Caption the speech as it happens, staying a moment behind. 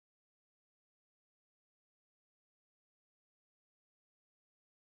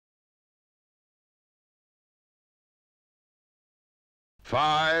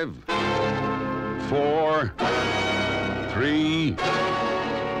5, 4, 3,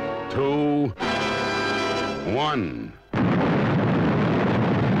 2, 1.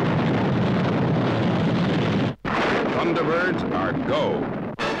 Thunderbirds are go.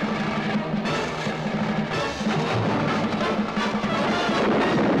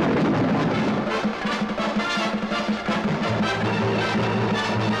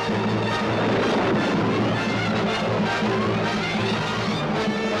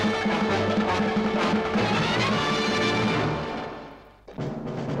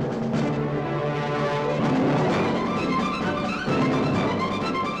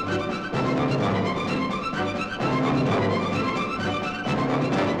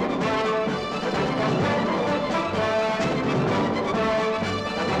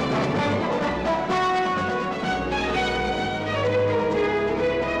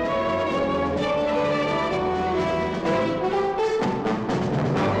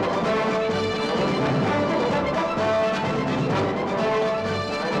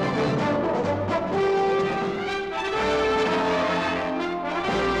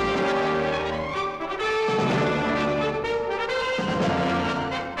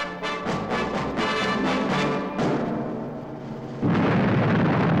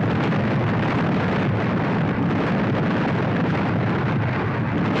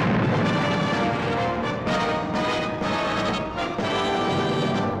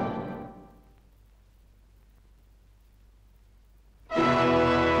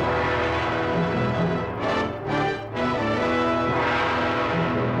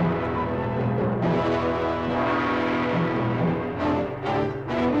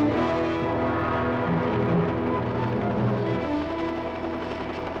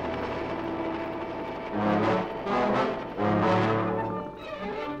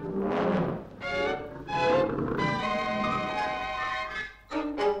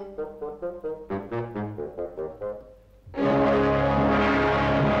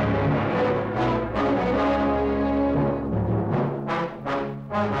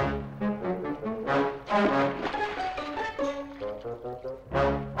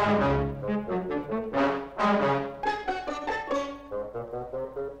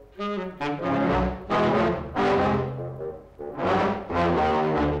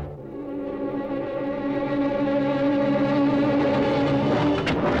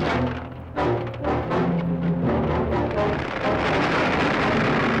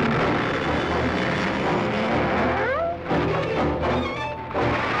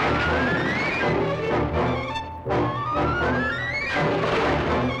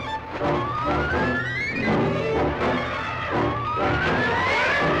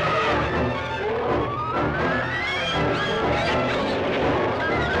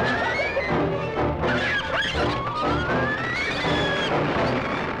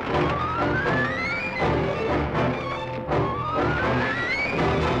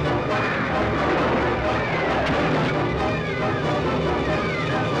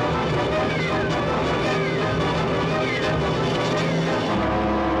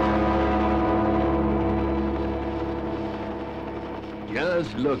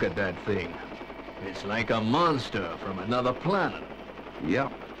 Just look at that thing. It's like a monster from another planet.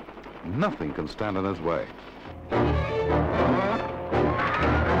 Yep. Nothing can stand in his way.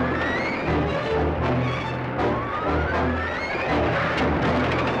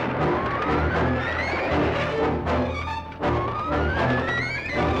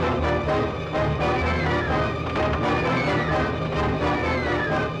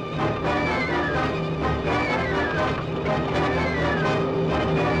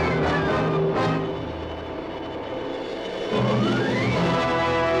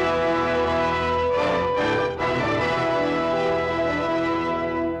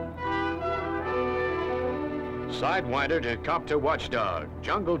 Sidewinder to Copter Watchdog.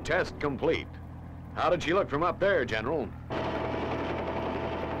 Jungle test complete. How did she look from up there, General?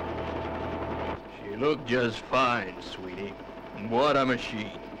 She looked just fine, sweetie. What a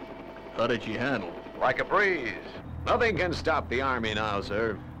machine. How did she handle? Like a breeze. Nothing can stop the Army now,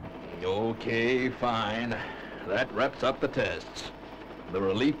 sir. Okay, fine. That wraps up the tests. The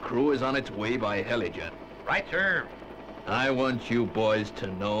relief crew is on its way by helijet. Right, sir. I want you boys to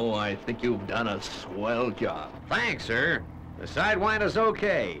know I think you've done a swell job. Thanks, sir. The Sidewinder's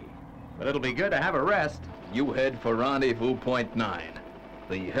okay, but it'll be good to have a rest. You head for rendezvous point 9.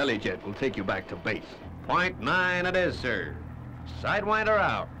 The helijet will take you back to base. Point 9 it is, sir. Sidewinder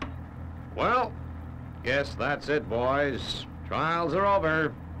out. Well, guess that's it, boys. Trials are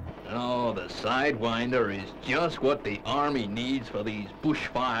over. No, the Sidewinder is just what the Army needs for these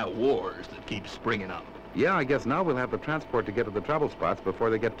bushfire wars that keep springing up. Yeah, I guess now we'll have the transport to get to the trouble spots before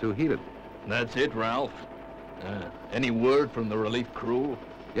they get too heated. That's it, Ralph. Any word from the relief crew?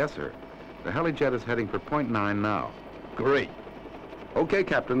 Yes, sir. The helijet is heading for point 9 now. Great. Okay,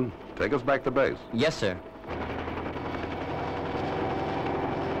 Captain. Take us back to base. Yes, sir.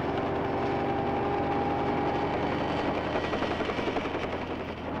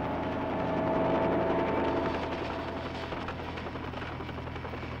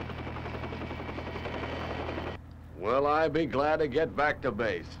 Will I be glad to get back to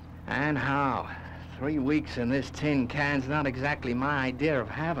base? And how? 3 weeks in this tin can's not exactly my idea of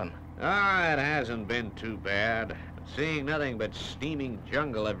heaven. Ah, it hasn't been too bad. Seeing nothing but steaming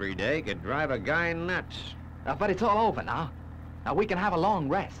jungle every day could drive a guy nuts. But it's all over now. Now we can have a long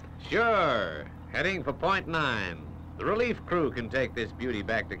rest. Sure. Heading for point 9. The relief crew can take this beauty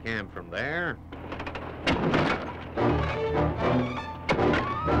back to camp from there.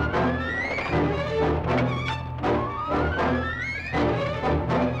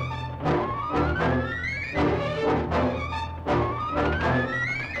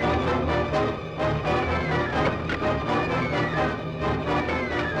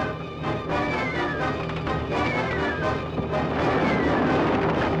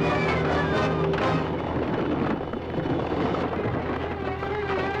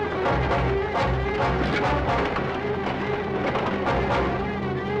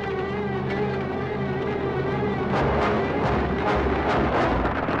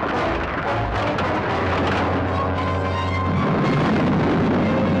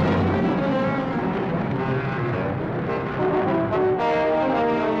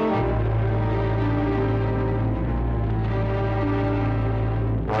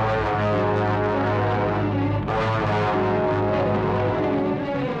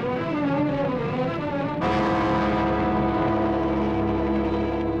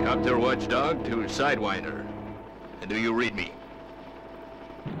 Watchdog to Sidewinder. And do you read me?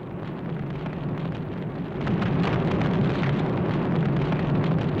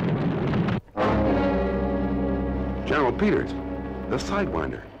 General Peters, the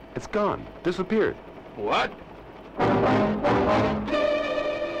Sidewinder. It's gone. Disappeared. What?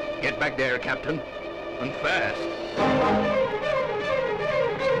 Get back there, Captain. And fast.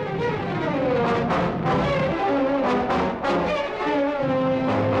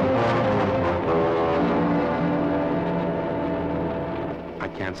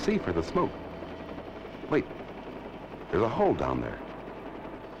 Can't see for the smoke. Wait, there's a hole down there.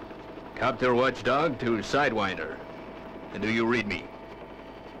 Copter Watchdog to Sidewinder. And do you read me?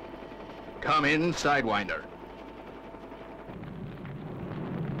 Come in, Sidewinder.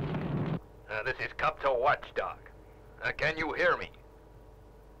 This is Copter Watchdog. Can you hear me?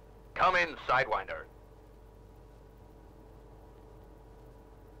 Come in, Sidewinder.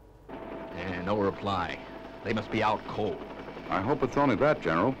 No reply. They must be out cold. I hope it's only that,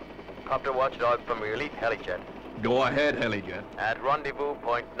 General. Copter Watchdog from Relief Helijet. Go ahead, Helijet. At rendezvous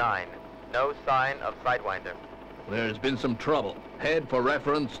point 9. No sign of Sidewinder. There's been some trouble. Head for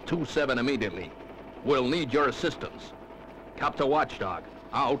reference 27 immediately. We'll need your assistance. Copter Watchdog,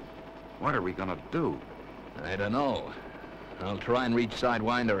 out. What are we gonna do? I don't know. I'll try and reach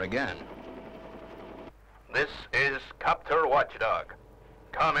Sidewinder again. This is Copter Watchdog.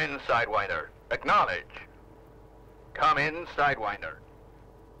 Come in, Sidewinder. Acknowledge. Come in, Sidewinder.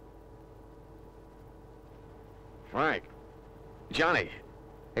 Frank. Johnny.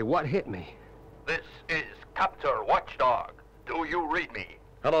 Hey, what hit me? This is Copter Watchdog. Do you read me?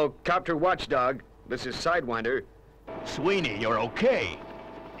 Hello, Copter Watchdog. This is Sidewinder. Sweeney, you're okay.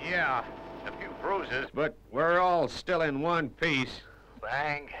 Yeah, a few bruises, but we're all still in one piece.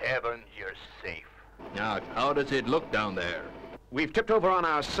 Thank heaven you're safe. Now, how does it look down there? We've tipped over on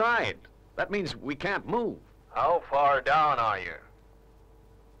our side. That means we can't move. How far down are you?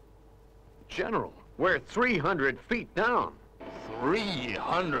 General, we're 300 feet down.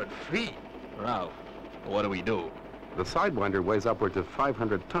 300 feet? Ralph, what do we do? The Sidewinder weighs upwards of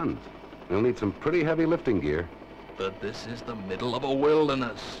 500 tons. We'll need some pretty heavy lifting gear. But this is the middle of a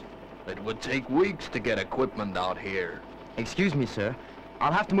wilderness. It would take weeks to get equipment out here. Excuse me, sir.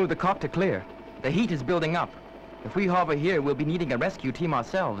 I'll have to move the copter clear. The heat is building up. If we hover here, we'll be needing a rescue team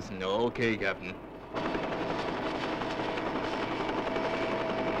ourselves. Okay, Captain.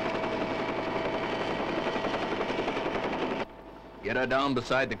 Get her down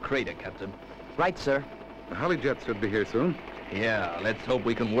beside the crater, Captain. Right, sir. The helijet should be here soon. Yeah, let's hope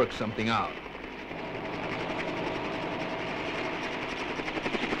we can work something out.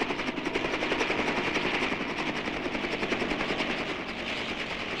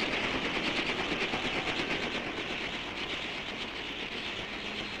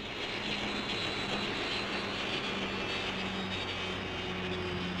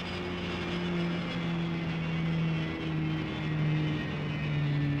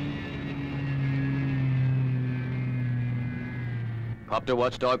 Copter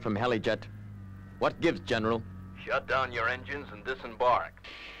watchdog from Helijet. What gives, General? Shut down your engines and disembark.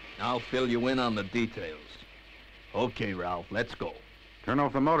 I'll fill you in on the details. Okay, Ralph, let's go. Turn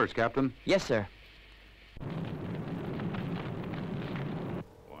off the motors, Captain. Yes, sir.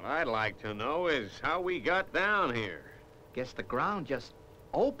 What I'd like to know is how we got down here. Guess the ground just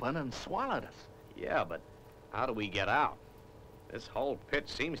opened and swallowed us. Yeah, but how do we get out? This whole pit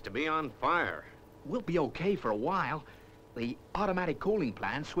seems to be on fire. We'll be okay for a while. The automatic cooling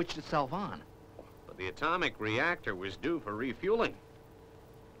plant switched itself on. But the atomic reactor was due for refueling.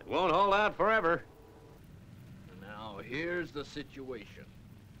 It won't hold out forever. Now, here's the situation.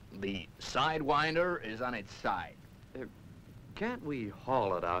 The Sidewinder is on its side. Can't we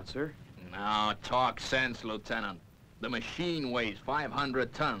haul it out, sir? Now, talk sense, Lieutenant. The machine weighs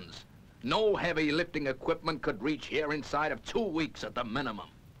 500 tons. No heavy lifting equipment could reach here inside of 2 weeks at the minimum.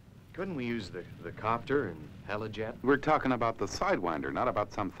 Couldn't we use the copter and helijet? We're talking about the Sidewinder, not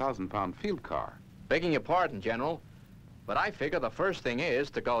about some 1,000-pound field car. Begging your pardon, General, but I figure the first thing is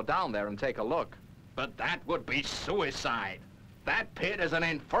to go down there and take a look. But that would be suicide. That pit is an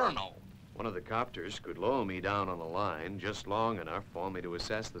inferno. One of the copters could lower me down on the line just long enough for me to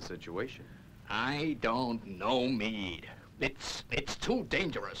assess the situation. I don't know, Meade. It's too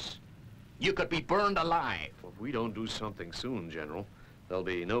dangerous. You could be burned alive. Well, if we don't do something soon, General, there'll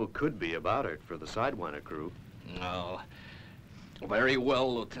be no could-be about it for the Sidewinder crew. No. Very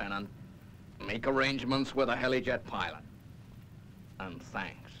well, Lieutenant. Make arrangements with a helijet pilot. And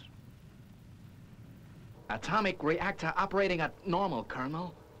thanks. Atomic reactor operating at normal,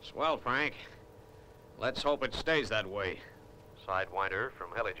 Colonel. Swell, Frank. Let's hope it stays that way. Sidewinder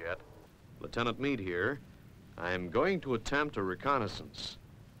from Helijet. Lieutenant Meade here. I'm going to attempt a reconnaissance.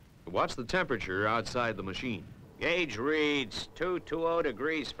 What's the temperature outside the machine? Gauge reads 220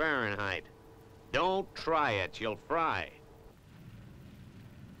 degrees Fahrenheit. Don't try it, you'll fry.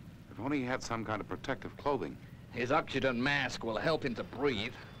 If only he had some kind of protective clothing. His oxygen mask will help him to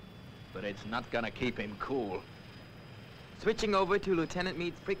breathe, but it's not gonna keep him cool. Switching over to Lieutenant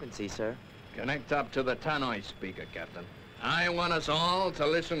Meade's frequency, sir. Connect up to the tannoy speaker, Captain. I want us all to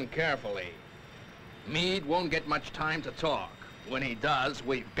listen carefully. Meade won't get much time to talk. When he does,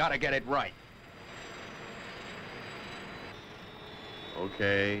 we've got to get it right.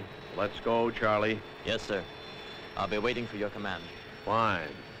 Okay, let's go, Charlie. Yes, sir. I'll be waiting for your command. Fine.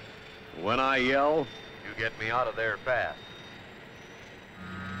 When I yell, you get me out of there fast.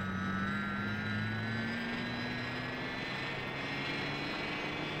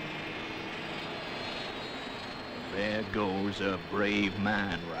 There goes a brave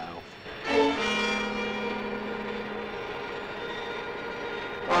man, Ralph.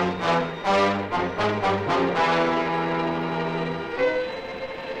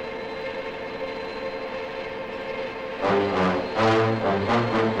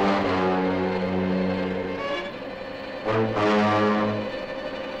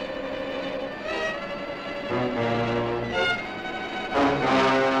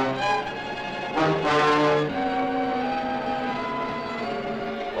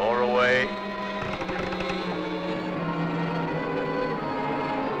 Lower away.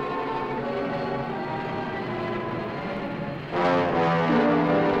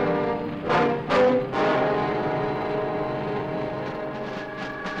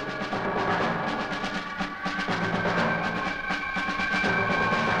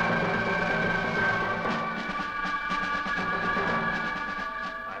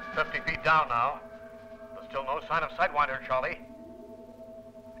 I'm 50 feet down now. There's still no sign of Sidewinder, Charlie.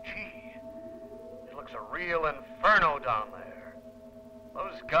 Gee, it looks a real inferno down there.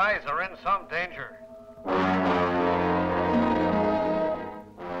 Those guys are in some danger.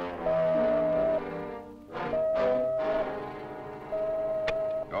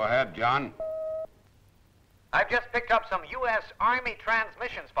 Go ahead, John. I've just picked up some U.S. Army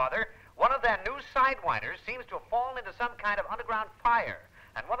transmissions, Father. One of their new Sidewinders seems to have fallen into some kind of underground fire,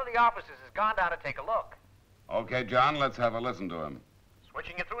 and one of the officers has gone down to take a look. Okay, John, let's have a listen to him.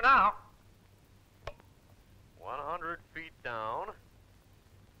 Switching it through now. 100 feet down.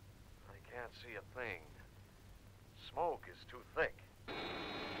 I can't see a thing. Smoke is too thick.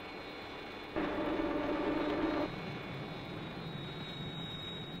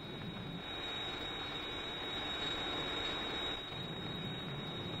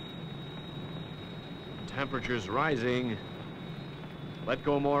 Temperature's rising. Let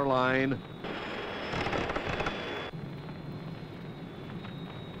go more line.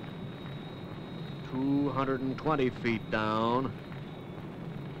 $220 feet down.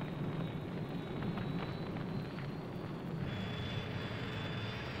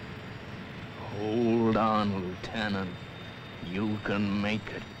 Hold on, Lieutenant. You can make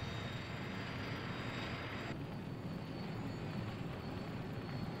it.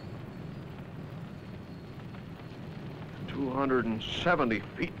 "270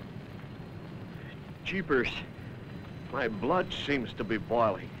 feet. Jeepers. My blood seems to be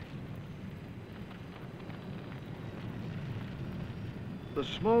boiling. The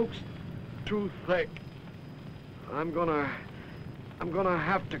smoke's too thick. I'm gonna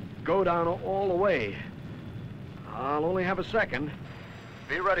have to go down all the way. I'll only have a second.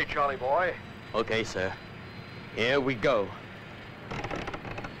 Be ready, Charlie boy. Okay, sir. Here we go.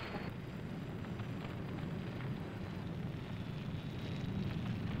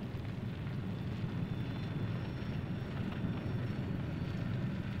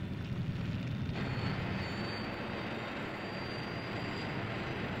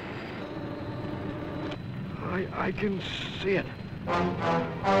 I can see it.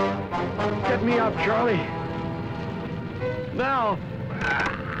 Get me up, Charlie. Now.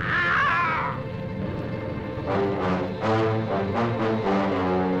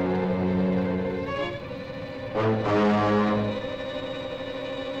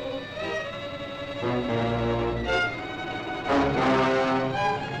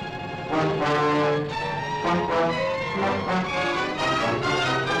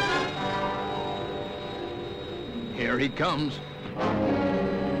 Here he comes.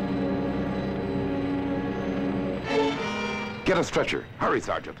 Get a stretcher. Hurry,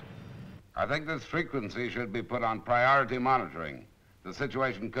 Sergeant. I think this frequency should be put on priority monitoring. The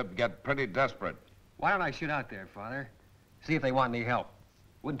situation could get pretty desperate. Why don't I shoot out there, Father? See if they want any help.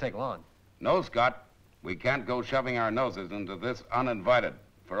 Wouldn't take long. No, Scott. We can't go shoving our noses into this uninvited.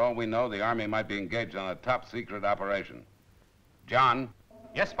 For all we know, the Army might be engaged on a top-secret operation. John?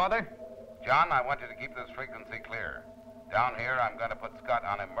 Yes, Father? John, I want you to keep this frequency clear. Down here, I'm going to put Scott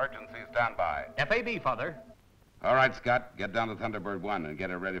on emergency standby. FAB, Father. All right, Scott, get down to Thunderbird 1 and get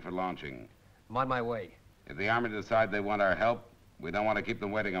it ready for launching. I'm on my way. If the Army decide they want our help, we don't want to keep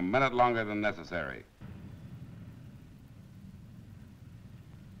them waiting a minute longer than necessary.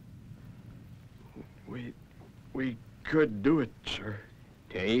 We could do it, sir.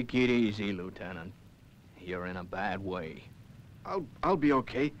 Take it easy, Lieutenant. You're in a bad way. I'll be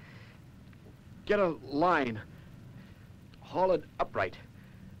okay. Get a line. Haul it upright.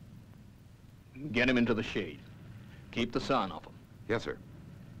 Get him into the shade. Keep the sun off him. Yes, sir.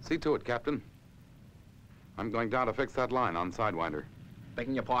 See to it, Captain. I'm going down to fix that line on Sidewinder.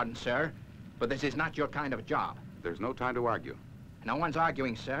 Begging your pardon, sir, but this is not your kind of job. There's no time to argue. No one's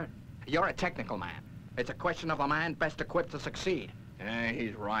arguing, sir. You're a technical man. It's a question of the man best equipped to succeed.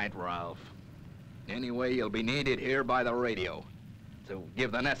 He's right, Ralph. Anyway, you'll be needed here by the radio to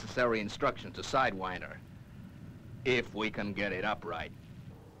give the necessary instructions to Sidewinder. If we can get it upright.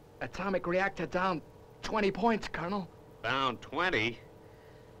 Atomic reactor down 20 points, Colonel. Down 20?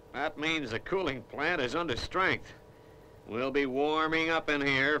 That means the cooling plant is under strength. We'll be warming up in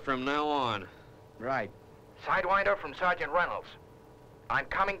here from now on. Right. Sidewinder from Sergeant Reynolds. I'm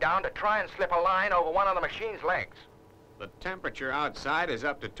coming down to try and slip a line over one of the machine's legs. The temperature outside is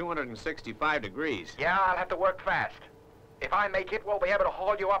up to 265 degrees. Yeah, I'll have to work fast. If I make it, we'll be able to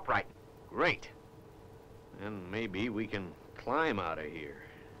haul you upright. Great. Then maybe we can climb out of here.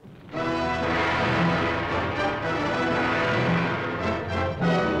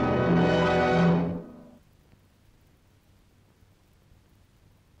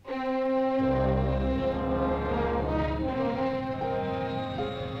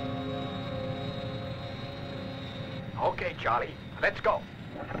 Okay, Charlie, let's go.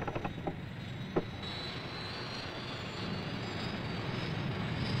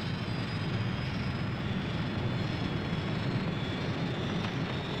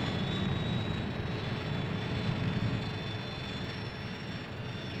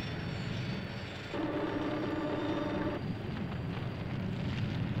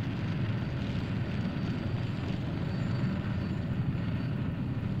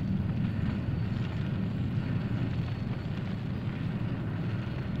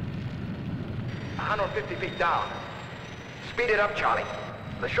 $150 feet down. Speed it up, Charlie.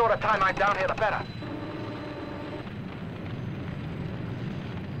 The shorter time I'm down here, the better.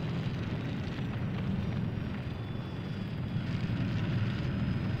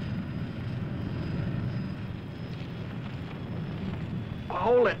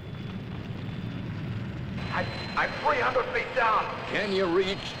 Hold it. I'm 300 feet down. Can you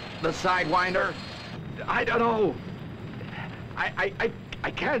reach the Sidewinder? I don't know.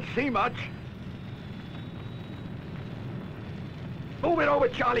 I can't see much. Move it over,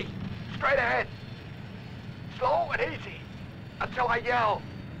 Charlie. Straight ahead. Slow and easy. Until I yell.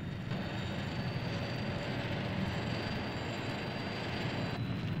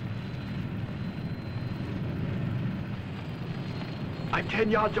 I'm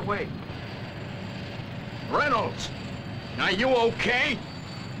 10 yards away. Reynolds, are you okay?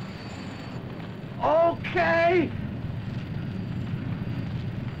 Okay!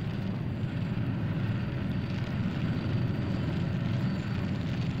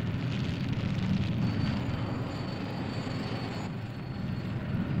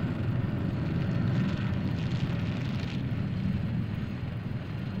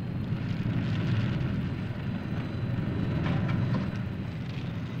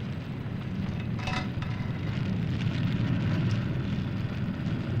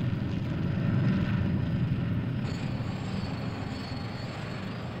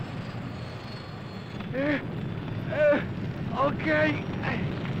 Okay.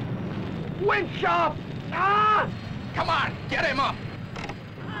 Winch up! Ah! Come on, get him up!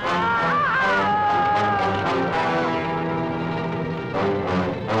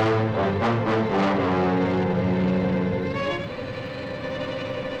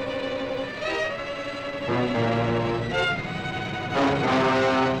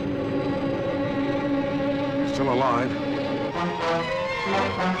 Still alive.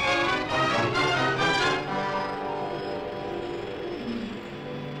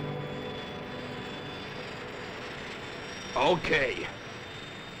 Okay.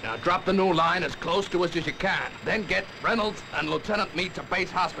 Now drop the new line as close to us as you can. Then get Reynolds and Lieutenant Meade to base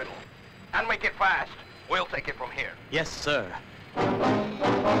hospital. And make it fast. We'll take it from here. Yes, sir.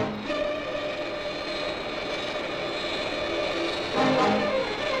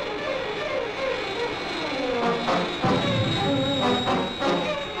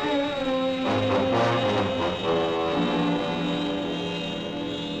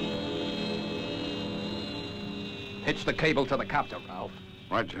 Hitch the cable to the copter, Ralph.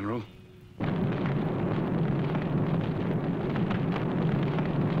 Right, General.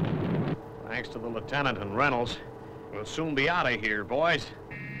 Thanks to the lieutenant and Reynolds, we'll soon be out of here, boys.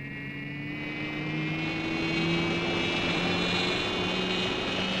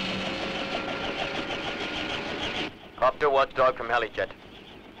 Copter watchdog from Helijet.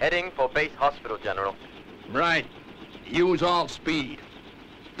 Heading for base hospital, General. Right. Use all speed.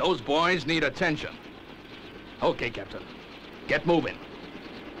 Those boys need attention. Okay, Captain. Get moving.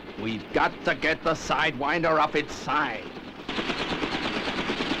 We've got to get the Sidewinder off its side.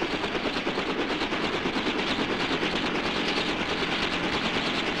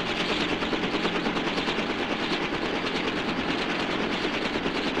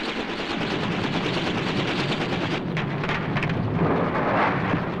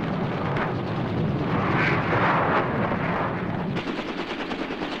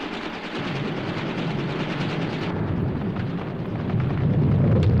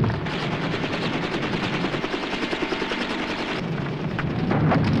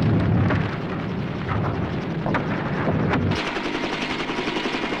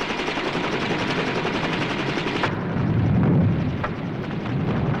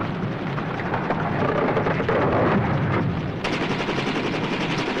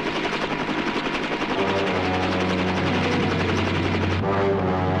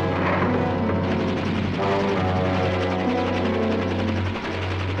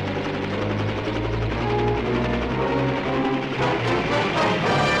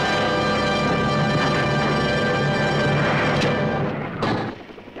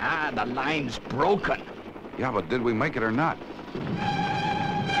 The line's broken. Yeah, but did we make it or not?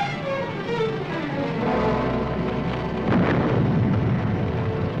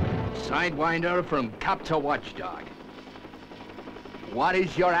 Sidewinder from Copter Watchdog. What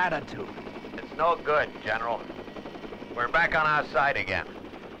is your attitude? It's no good, General. We're back on our side again.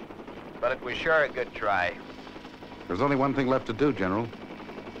 But it was sure a good try. There's only one thing left to do, General.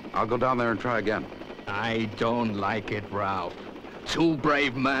 I'll go down there and try again. I don't like it, Ralph. 2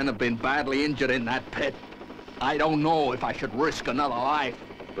 brave men have been badly injured in that pit. I don't know if I should risk another life.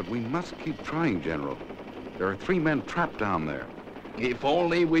 But we must keep trying, General. There are 3 men trapped down there. If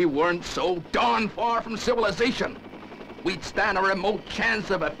only we weren't so darn far from civilization. We'd stand a remote chance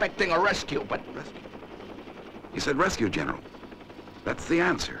of effecting a rescue, but... Rescue? You said rescue, General. That's the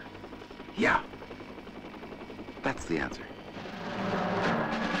answer. Yeah. That's the answer.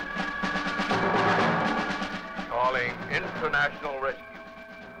 Calling International Rescue.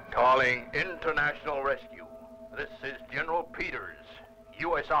 Calling International Rescue. This is General Peters,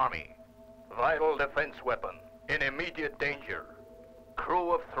 U.S. Army. Vital defense weapon. In immediate danger.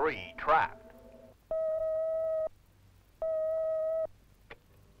 Crew of 3 trapped.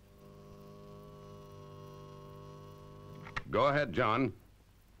 Go ahead, John.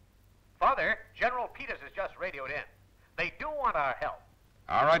 Father, General Peters has just radioed in. They do want our help.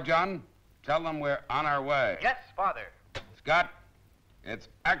 All right, John. Tell them we're on our way. Yes, Father. Scott, It's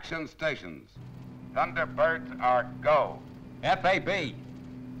action stations. Thunderbirds are go. FAB.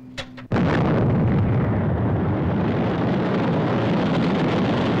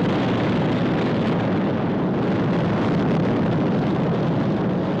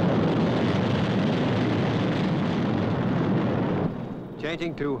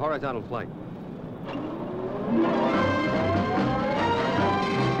 Changing to horizontal flight.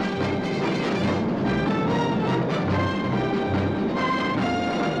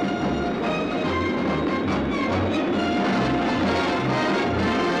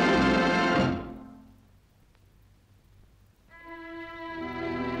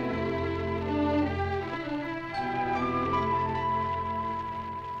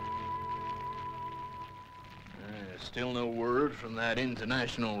 Still no word from that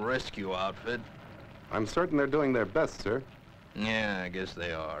international rescue outfit. I'm certain they're doing their best, sir. Yeah, I guess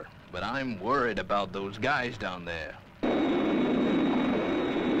they are. But I'm worried about those guys down there.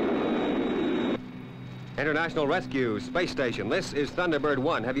 International Rescue Space Station. This is Thunderbird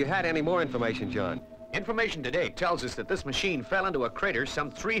 1. Have you had any more information, John? Information today tells us that this machine fell into a crater some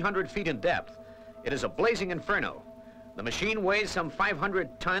 300 feet in depth. It is a blazing inferno. The machine weighs some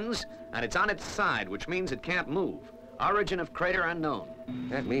 500 tons, and it's on its side, which means it can't move. Origin of crater unknown.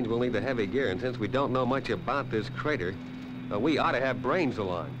 That means we'll need the heavy gear, and since we don't know much about this crater, we ought to have brains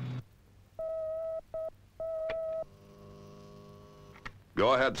along.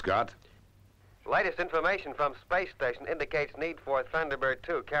 Go ahead, Scott. Latest information from Space Station indicates need for Thunderbird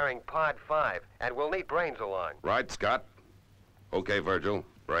 2 carrying Pod 5, and we'll need brains along. Right, Scott. Okay, Virgil.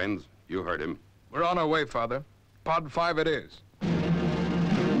 Brains, you heard him. We're on our way, Father. Pod 5 it is.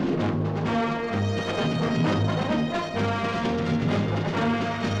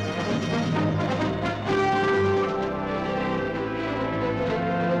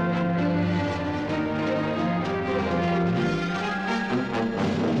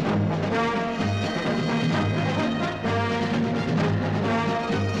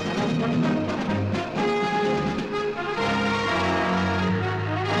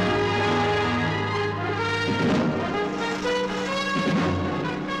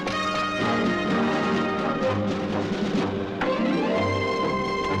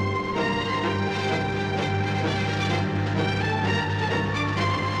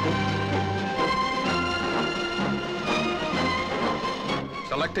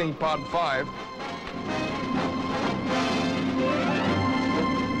 Selecting Pod 5.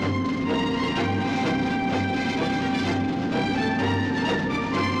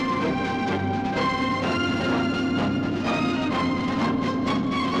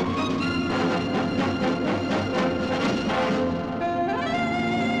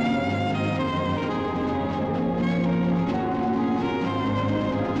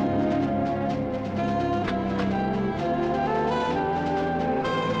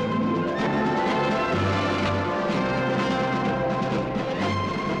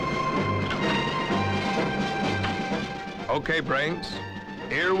 Okay, Brains,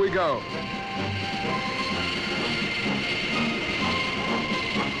 here we go.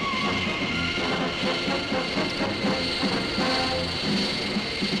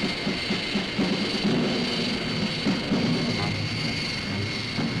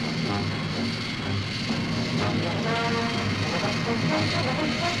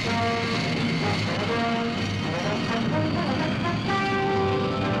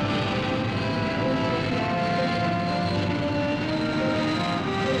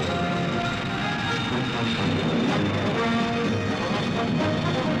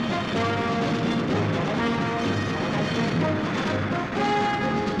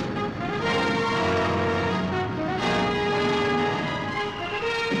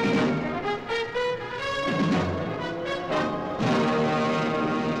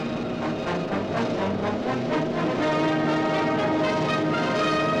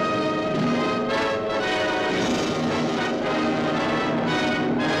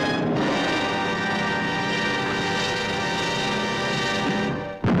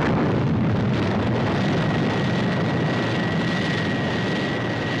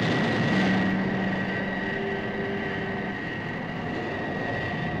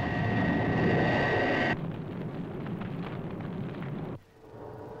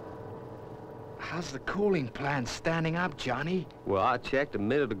 How's the cooling plant standing up, Johnny? Well, I checked a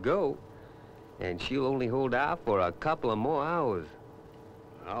minute ago, and she'll only hold out for a couple of more hours.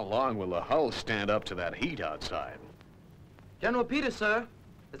 How long will the hull stand up to that heat outside? General Peters, sir.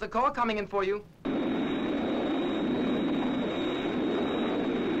 There's a call coming in for you.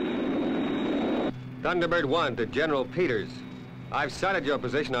 Thunderbird 1 to General Peters. I've sighted your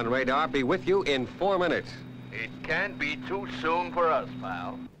position on radar. Be with you in 4 minutes. It can't be too soon for us,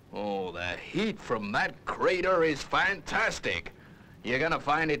 pal. Oh, the heat from that crater is fantastic. You're gonna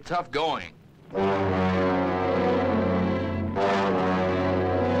find it tough going.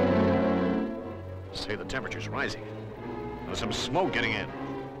 Say, the temperature's rising. There's some smoke getting in.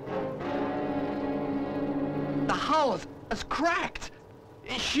 The hull is cracked.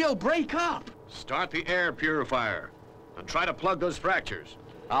 She'll break up. Start the air purifier and try to plug those fractures.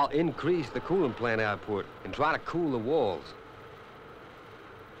 I'll increase the coolant plant output and try to cool the walls.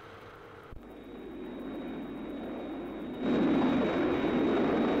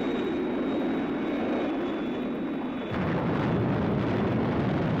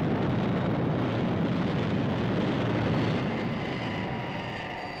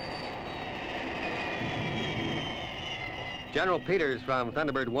 General Peters from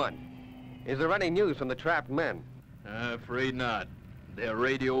Thunderbird 1. Is there any news from the trapped men? Afraid not. Their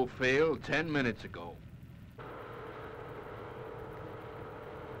radio failed 10 minutes ago.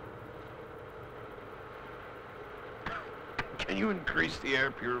 Can you increase the air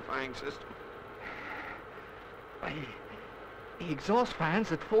purifying system? The exhaust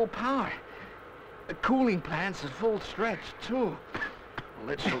fan's at full power. The cooling plant's at full stretch, too.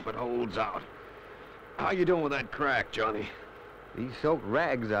 Let's hope it holds out. How you doing with that crack, Johnny? These soaked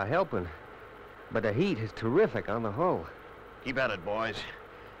rags are helping, but the heat is terrific on the hull. Keep at it, boys.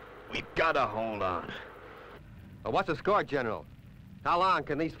 We've got to hold on. Well, what's the score, General? How long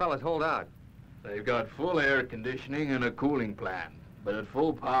can these fellas hold out? They've got full air conditioning and a cooling plant, but at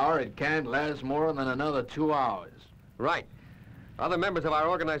full power, it can't last more than another 2 hours. Right. Other members of our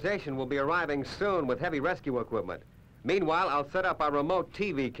organization will be arriving soon with heavy rescue equipment. Meanwhile, I'll set up our remote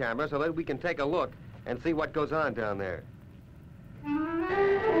TV camera so that we can take a look and see what goes on down there.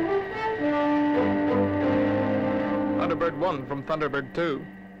 Thunderbird 1 from Thunderbird 2.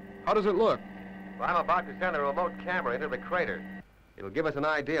 How does it look? Well, I'm about to send a remote camera into the crater. It'll give us an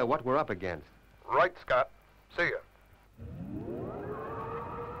idea of what we're up against. Right, Scott. See ya.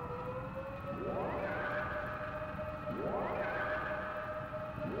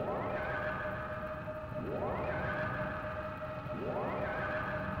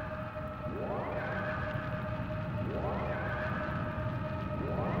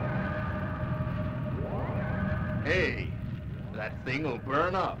 Hey, that thing will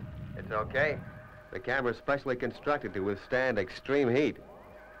burn up. It's okay. The camera's specially constructed to withstand extreme heat.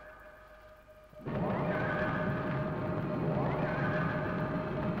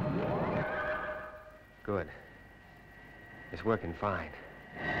 Good. It's working fine.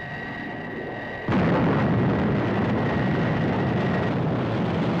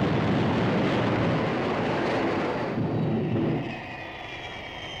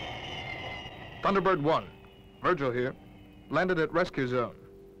 Thunderbird 1. Virgil here. Landed at rescue zone.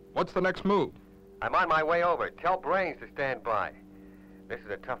 What's the next move? I'm on my way over. Tell Brains to stand by. This is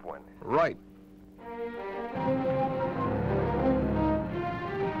a tough one. Right.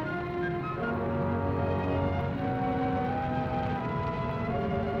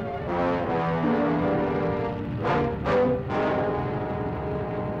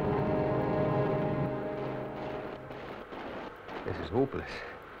 This is hopeless.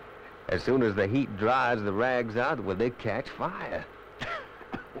 As soon as the heat dries the rags out, will they catch fire?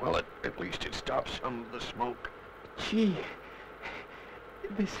 Well, at least it stops some of the smoke. Gee,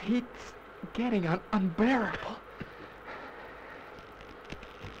 this heat's getting unbearable.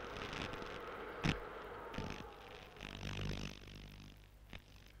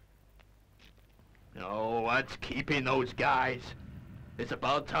 Oh, what's keeping those guys? It's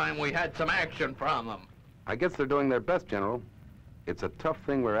about time we had some action from them. I guess they're doing their best, General. It's a tough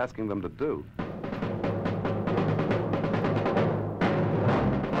thing we're asking them to do.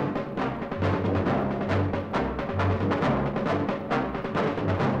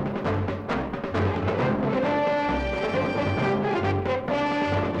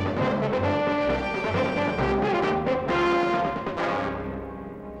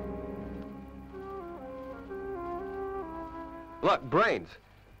 Look, Brains.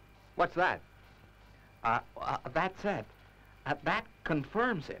 What's that? That's it. That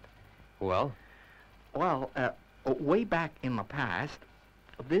confirms it. Well? Well, way back in the past,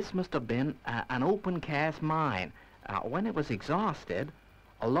 this must have been an open-cast mine. When it was exhausted,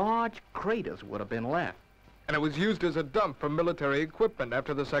 large craters would have been left. And it was used as a dump for military equipment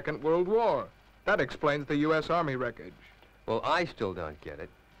after the Second World War. That explains the U.S. Army wreckage. Well, I still don't get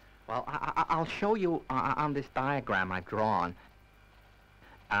it. Well, I'll show you on this diagram I've drawn.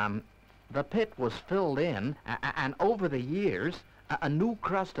 The pit was filled in, and over the years, a new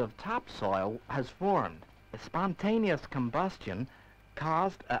crust of topsoil has formed. The spontaneous combustion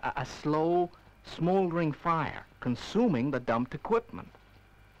caused a slow, smoldering fire, consuming the dumped equipment.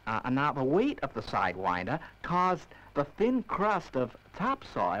 Now, the weight of the Sidewinder caused the thin crust of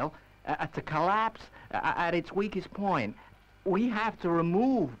topsoil to collapse at its weakest point. We have to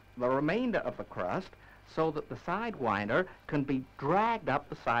remove the remainder of the crust so that the Sidewinder can be dragged up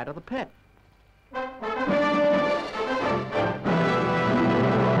the side of the pit.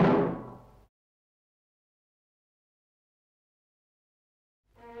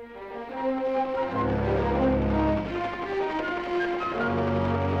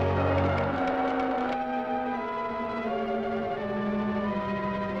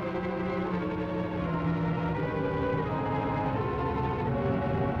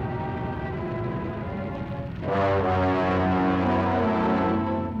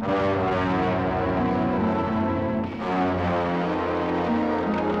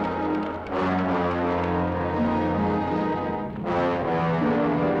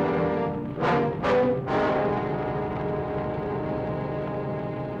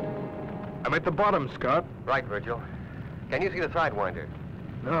 I'm at the bottom, Scott. Right, Virgil. Can you see the Sidewinder?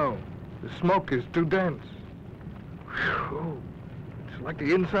 No, the smoke is too dense. Whew. It's like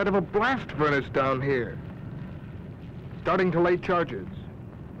the inside of a blast furnace down here. Starting to lay charges.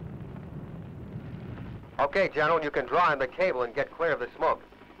 Okay, General, you can draw on the cable and get clear of the smoke.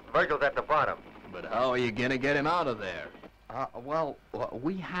 Virgil's at the bottom. But how are you gonna get him out of there? Well,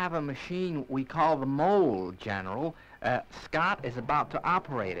 we have a machine we call the mole, General. Scott is about to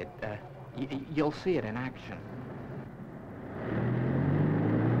operate it. You'll see it in action.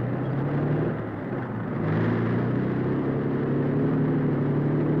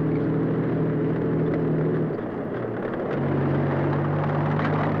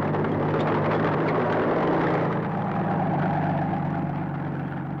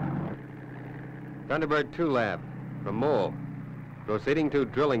 Thunderbird 2 lab, from Mole. Proceeding to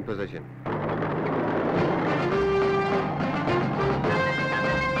drilling position.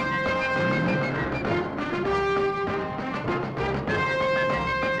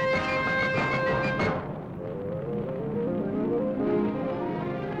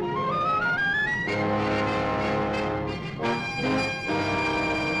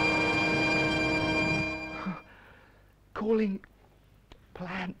 Cooling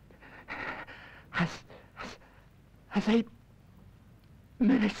plant has 8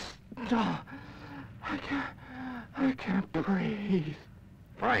 minutes. Oh, I can't breathe.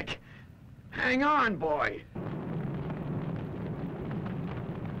 Frank, hang on, boy.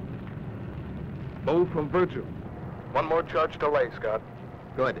 Move from Virgil. One more charge to lay, Scott.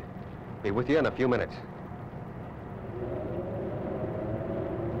 Good. Be with you in a few minutes.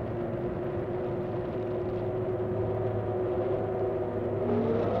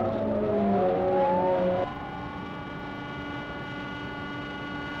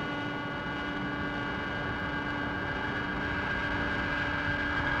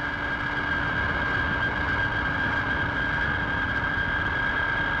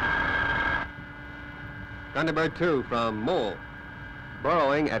 Thunderbird 2 from Mole.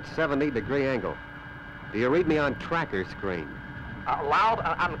 Burrowing at 70-degree angle. Do you read me on tracker screen? Loud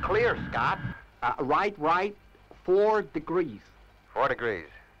and clear, Scott. Right, 4 degrees. 4 degrees.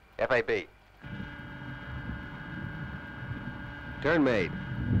 FAB. Turn made.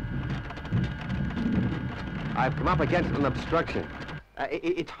 I've come up against an obstruction.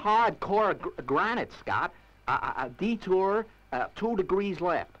 It's hardcore granite, Scott. Detour 2 degrees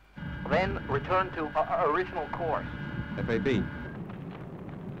left. Then return to original course. FAB.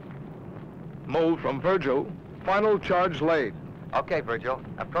 Move from Virgil. Final charge laid. Okay, Virgil.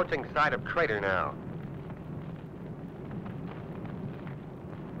 Approaching side of crater now.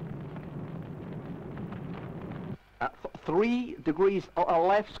 3 degrees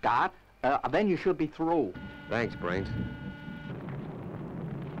left, Scott. Then you should be through. Thanks, Brains.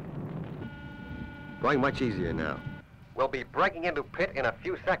 Going much easier now. We'll be breaking into pit in a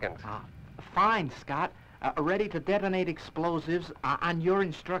few seconds. Fine, Scott. Ready to detonate explosives on your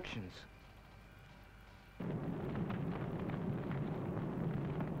instructions.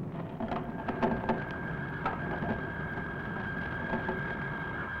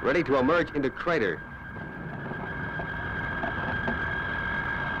 Ready to emerge into crater.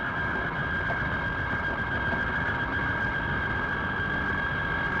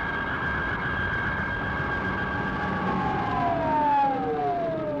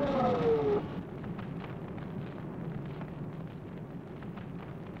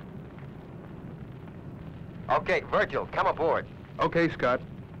 Okay, Virgil, come aboard. Okay, Scott.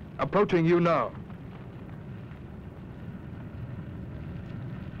 Approaching you now.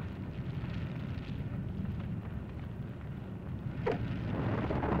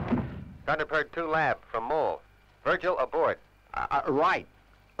 Thunderbird 2 Lab from Mole. Virgil, aboard. Right.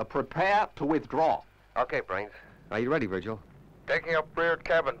 Prepare to withdraw. Okay, Brains. Are you ready, Virgil? Taking up rear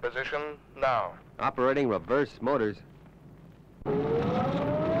cabin position now. Operating reverse motors.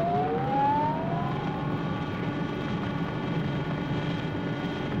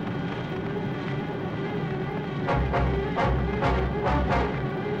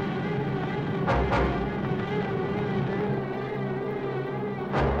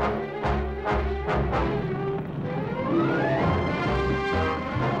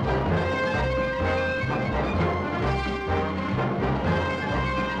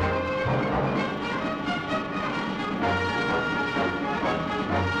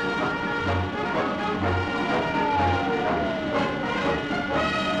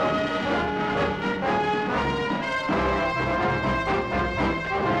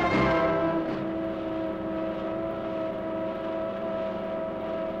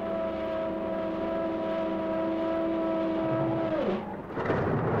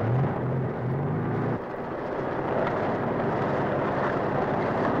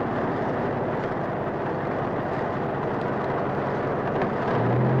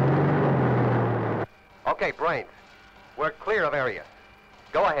 Okay, Brains. We're clear of area.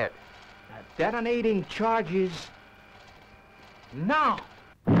 Go ahead. Detonating charges now.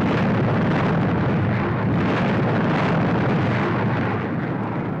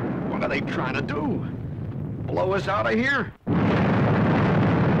 What are they trying to do? Blow us out of here?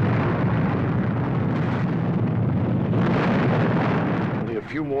 Only a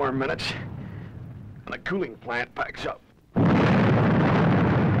few more minutes, and the cooling plant packs up.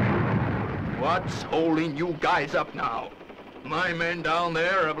 What's holding you guys up now? My men down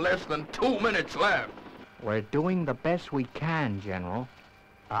there have less than 2 minutes left. We're doing the best we can, General.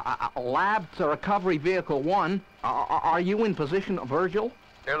 Lab to Recovery Vehicle 1. Are you in position, Virgil?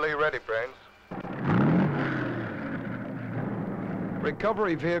 Nearly ready, Brains.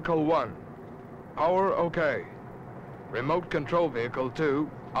 Recovery Vehicle 1. Power okay. Remote Control Vehicle 2.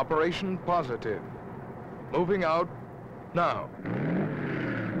 Operation positive. Moving out now.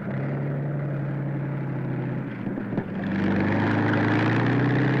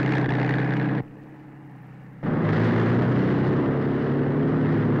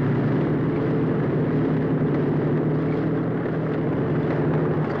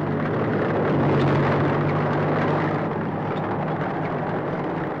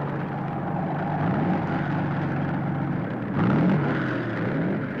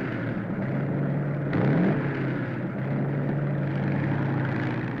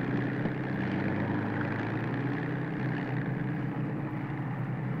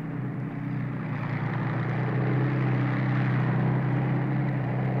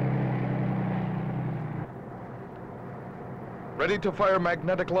 Ready to fire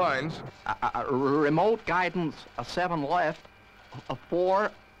magnetic lines. Remote guidance, 7 left,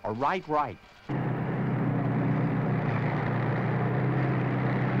 4 right.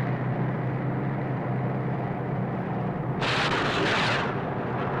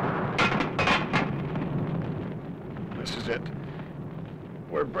 This is it.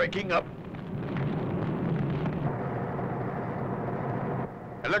 We're breaking up.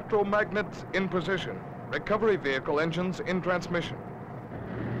 Electromagnets in position. Recovery vehicle engines in transmission.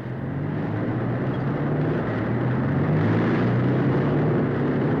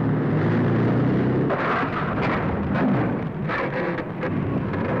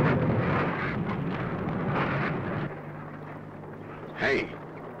 Hey,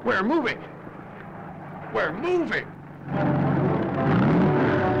 we're moving. We're moving.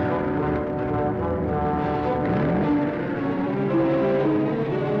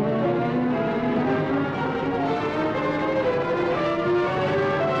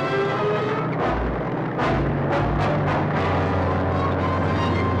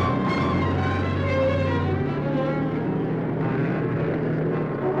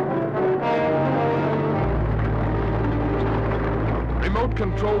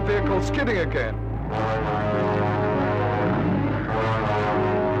 Control vehicle skidding again.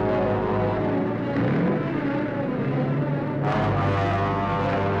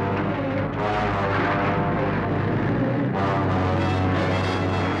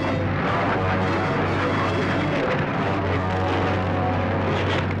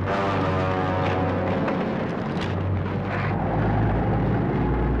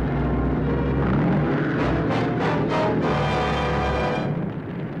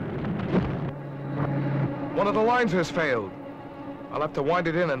 One of the lines has failed. I'll have to wind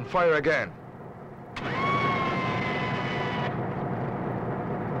it in and fire again.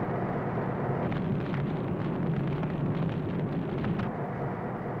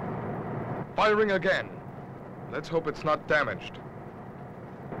 Firing again. Let's hope it's not damaged.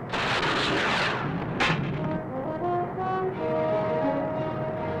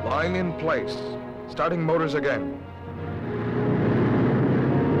 Line in place. Starting motors again.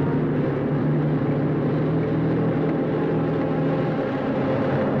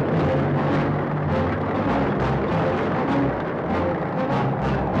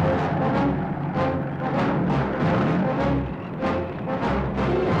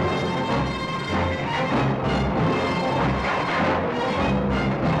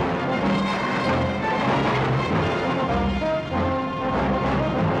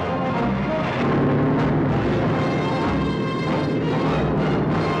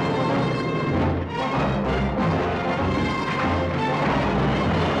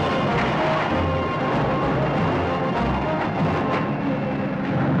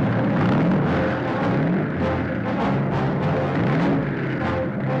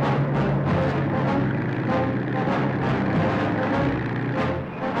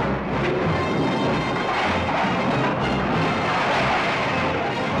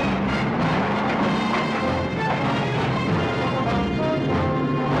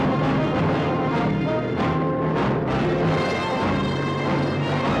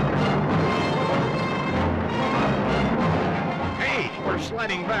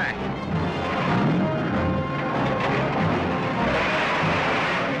 Sliding back.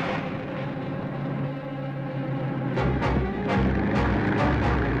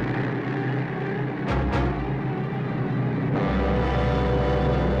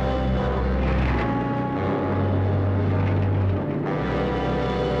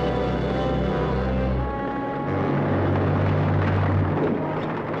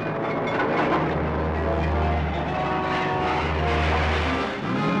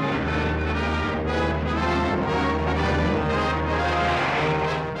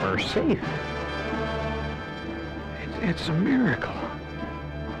 Safe. It's a miracle.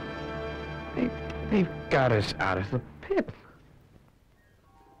 They've got us out of the pit.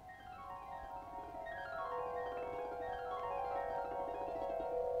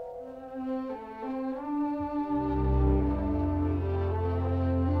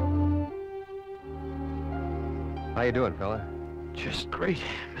 How you doing, fella? Just great,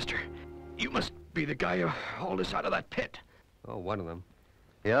 mister. You must be the guy who hauled us out of that pit. Oh, one of them.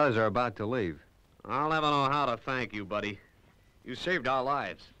 The others are about to leave. I'll never know how to thank you, buddy. You saved our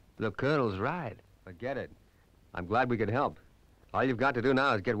lives. The Colonel's right. Forget it. I'm glad we could help. All you've got to do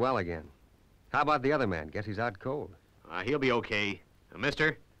now is get well again. How about the other man? Guess he's out cold. He'll be okay.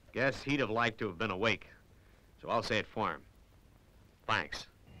 Mister, guess he'd have liked to have been awake. So I'll say it for him. Thanks.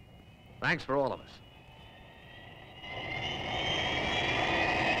 Thanks for all of us.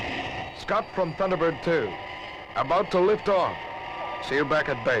 Scott from Thunderbird 2. About to lift off. See you back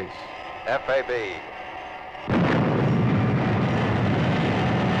at base. FAB.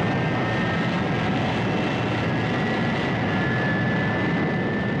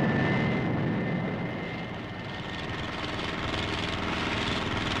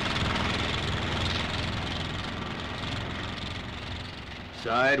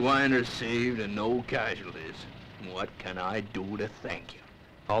 Sidewinder saved and no casualties. What can I do to thank you?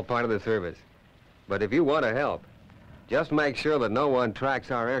 All part of the service. But if you want to help, just make sure that no one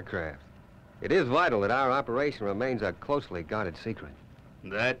tracks our aircraft. It is vital that our operation remains a closely guarded secret.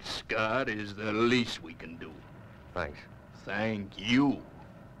 That, Scott, is the least we can do. Thanks. Thank you.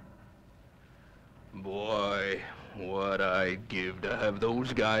 Boy, what I'd give to have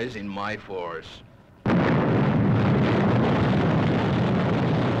those guys in my force.